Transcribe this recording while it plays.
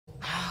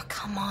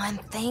Come on,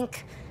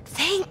 think.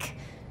 Think!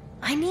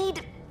 I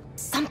need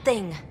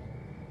something.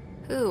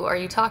 Who are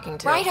you talking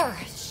to? Ryder!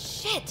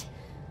 Shit!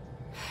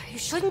 You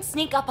shouldn't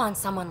sneak up on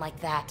someone like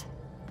that.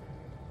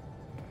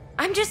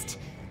 I'm just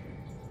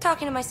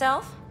talking to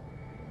myself.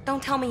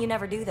 Don't tell me you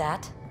never do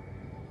that.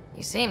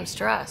 You seem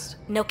stressed.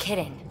 No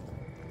kidding.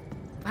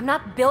 I'm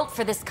not built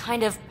for this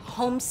kind of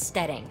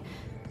homesteading.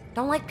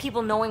 Don't like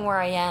people knowing where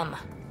I am,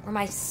 where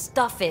my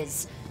stuff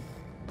is.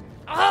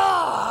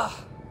 Ugh!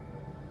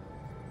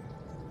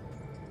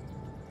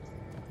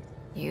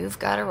 You've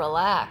got to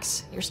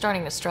relax. You're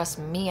starting to stress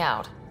me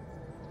out.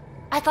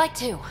 I'd like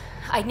to.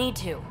 I need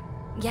to.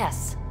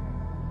 Yes.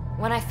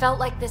 When I felt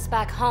like this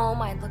back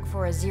home, I'd look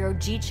for a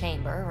zero-G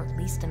chamber, or at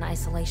least an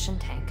isolation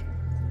tank.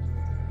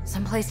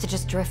 Someplace to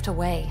just drift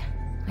away.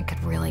 I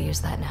could really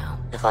use that now.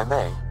 If I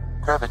may,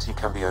 gravity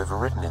can be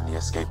overridden in the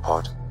escape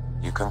pod.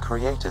 You can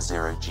create a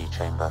zero-G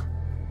chamber.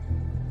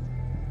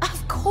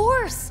 Of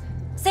course!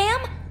 Sam,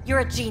 you're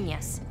a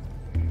genius.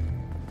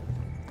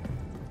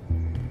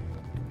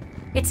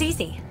 It's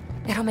easy.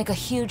 It'll make a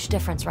huge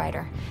difference,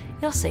 Ryder.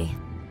 You'll see.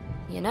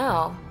 You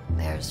know,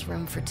 there's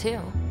room for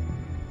two.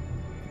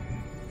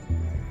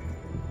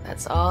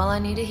 That's all I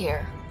need to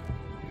hear.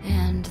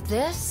 And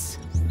this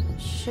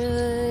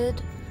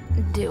should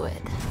do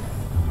it.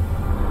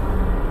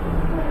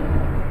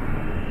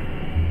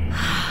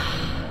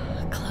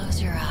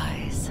 Close your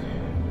eyes.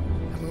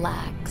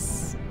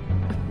 Relax.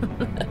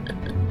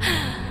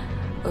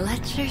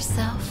 Let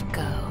yourself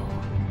go.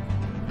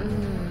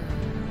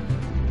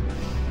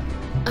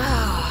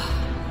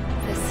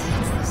 This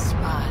hits the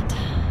spot.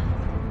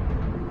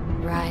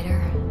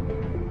 Ryder?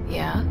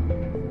 Yeah?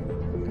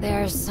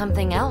 There's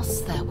something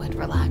else that would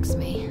relax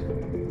me.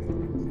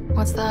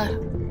 What's that?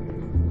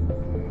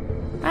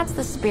 That's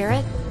the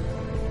spirit.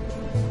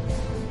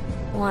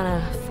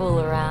 Wanna fool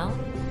around?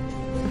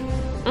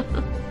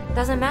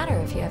 Doesn't matter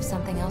if you have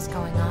something else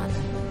going on.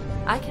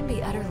 I can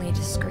be utterly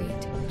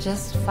discreet.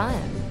 Just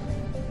fun.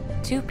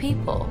 Two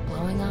people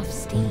blowing off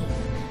steam.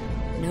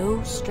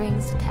 No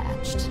strings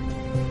attached.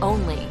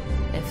 Only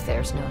if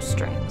there's no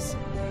strings.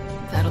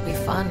 That'll be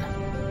fun.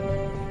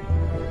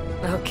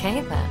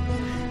 Okay then.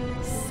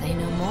 Say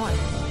no more.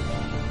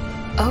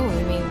 Oh,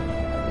 you mean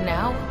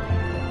now?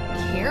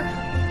 Here?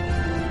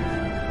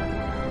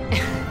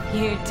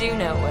 You do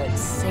know what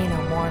say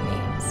no more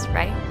means,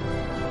 right?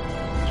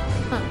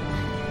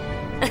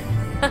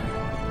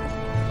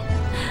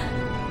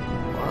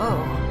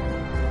 Whoa.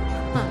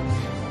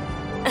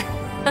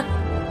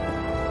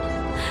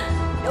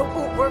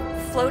 Oh, we're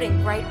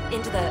floating right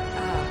into the,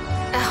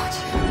 Ouch.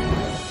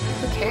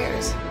 Who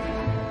cares?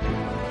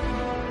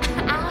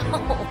 Ow!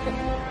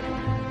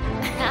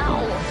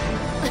 Ow!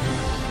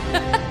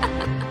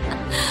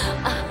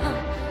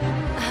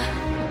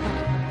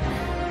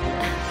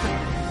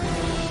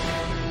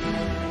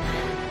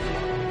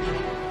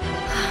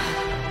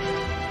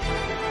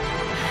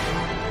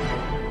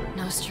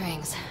 No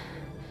strings.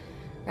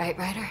 Right,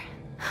 Ryder?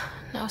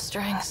 No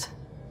strings.